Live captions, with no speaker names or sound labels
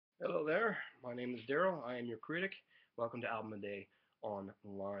Hello there, my name is Daryl. I am your critic. Welcome to Album a Day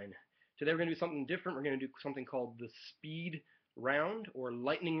Online. Today we're going to do something different. We're going to do something called the Speed Round or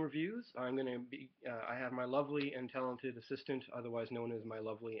Lightning Reviews. I have my lovely and talented assistant, otherwise known as my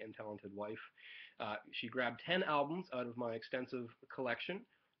lovely and talented wife. She grabbed 10 albums out of my extensive collection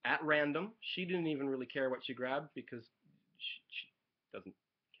at random. She didn't even really care what she grabbed because she doesn't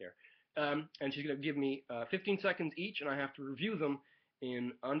care. And she's going to give me 15 seconds each, and I have to review them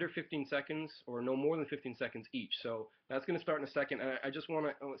in under 15 seconds or no more than 15 seconds each. So that's going to start in a second. I just want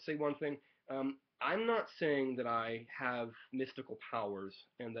to say one thing. I'm not saying that I have mystical powers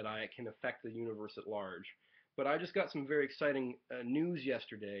and that I can affect the universe at large, but I just got some very exciting news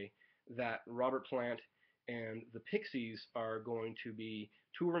yesterday that Robert Plant and the Pixies are going to be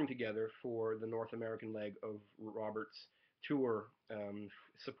touring together for the North American leg of Robert's tour,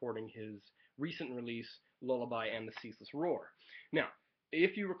 supporting his recent release, Lullaby and the Ceaseless Roar. Now,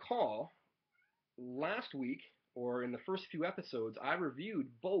 if you recall, last week, or in the first few episodes, I reviewed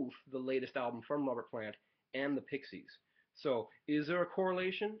both the latest album from Robert Plant and the Pixies. So, is there a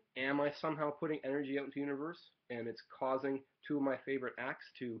correlation? Am I somehow putting energy out into the universe, and it's causing two of my favorite acts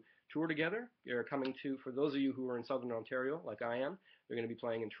to tour together? They're coming to, for those of you who are in Southern Ontario, like I am, they're going to be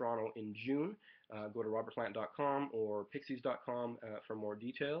playing in Toronto in June. Go to robertplant.com or pixies.com for more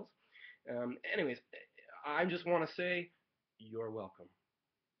details. Anyways, I just want to say you're welcome.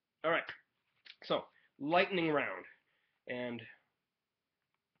 All right, so lightning round, and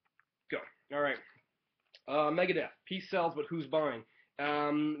go. All right, Megadeth, Peace Sells, but Who's Buying?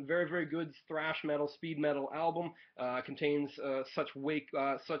 Very, very good thrash metal, speed metal album. Contains such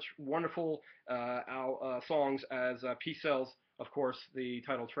wonderful songs as Peace Sells, of course, the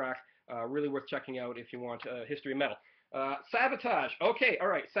title track. Really worth checking out if you want history of metal. Sabotage. Okay, all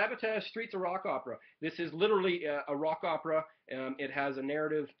right. Sabotage, Streets of Rock Opera. This is literally a rock opera. It has a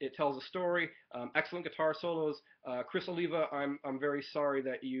narrative. It tells a story. Excellent guitar solos. Chris Oliva, I'm very sorry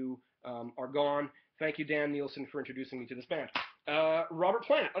that you are gone. Thank you, Dan Nielsen, for introducing me to this band. Robert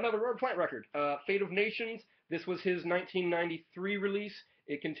Plant, another Robert Plant record. Fate of Nations. This was his 1993 release.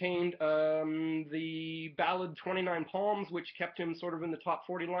 It contained the ballad 29 Palms, which kept him sort of in the top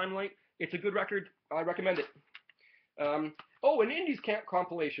 40 limelight. It's a good record. I recommend it. An Indies Camp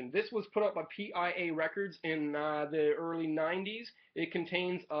compilation. This was put up by PIA Records in the early 90s. It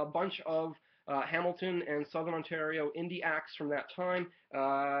contains a bunch of Hamilton and Southern Ontario indie acts from that time.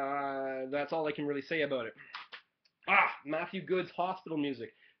 That's all I can really say about it. Matthew Good's Hospital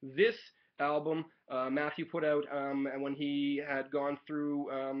Music. This album Matthew put out when he had gone through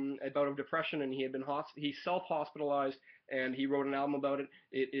a bout of depression, and he self-hospitalized, and he wrote an album about it.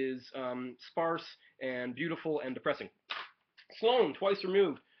 It is sparse and beautiful and depressing. Sloan, Twice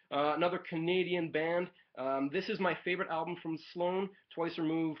Removed, another Canadian band. This is my favorite album from Sloan. Twice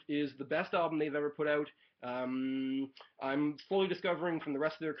Removed is the best album they've ever put out. I'm slowly discovering from the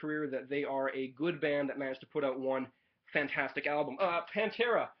rest of their career that they are a good band that managed to put out one fantastic album.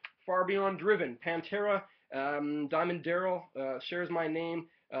 Pantera, Far Beyond Driven. Pantera, Diamond Darrell shares my name.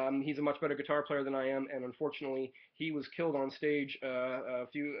 He's a much better guitar player than I am, and unfortunately, he was killed on stage a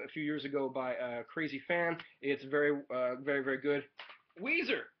few years ago by a crazy fan. It's very, very, very good.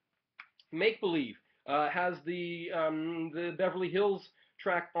 Weezer, Make Believe, has the Beverly Hills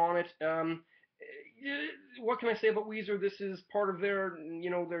track on it. What can I say about Weezer? This is part of their,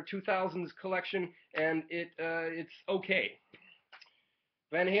 their 2000s collection, and it's okay.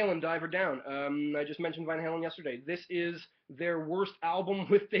 Van Halen, Diver Down. I just mentioned Van Halen yesterday. This is their worst album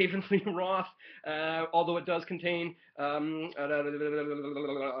with David Lee Roth, although it does contain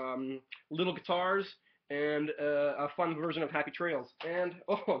little guitars and a fun version of Happy Trails. And,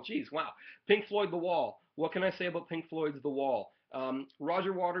 oh, geez, wow. Pink Floyd, The Wall. What can I say about Pink Floyd's The Wall?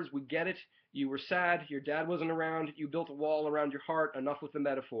 Roger Waters, we get it. You were sad. Your dad wasn't around. You built a wall around your heart. Enough with the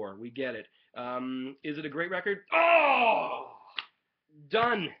metaphor. We get it. Is it a great record? Oh!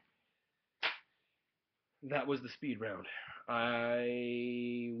 Done. That was the speed round.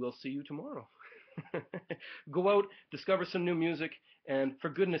 I will see you tomorrow. Go out, discover some new music, and for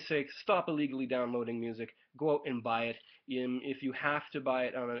goodness sake, stop illegally downloading music. Go out and buy it. If you have to buy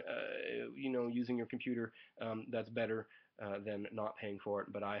it on using your computer, that's better than not paying for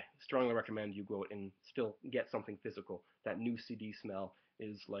it. But I strongly recommend you go out and still get something physical. That new CD smell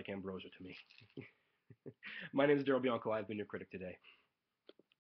is like ambrosia to me. My name is Daryl Bianco. I've been your critic today.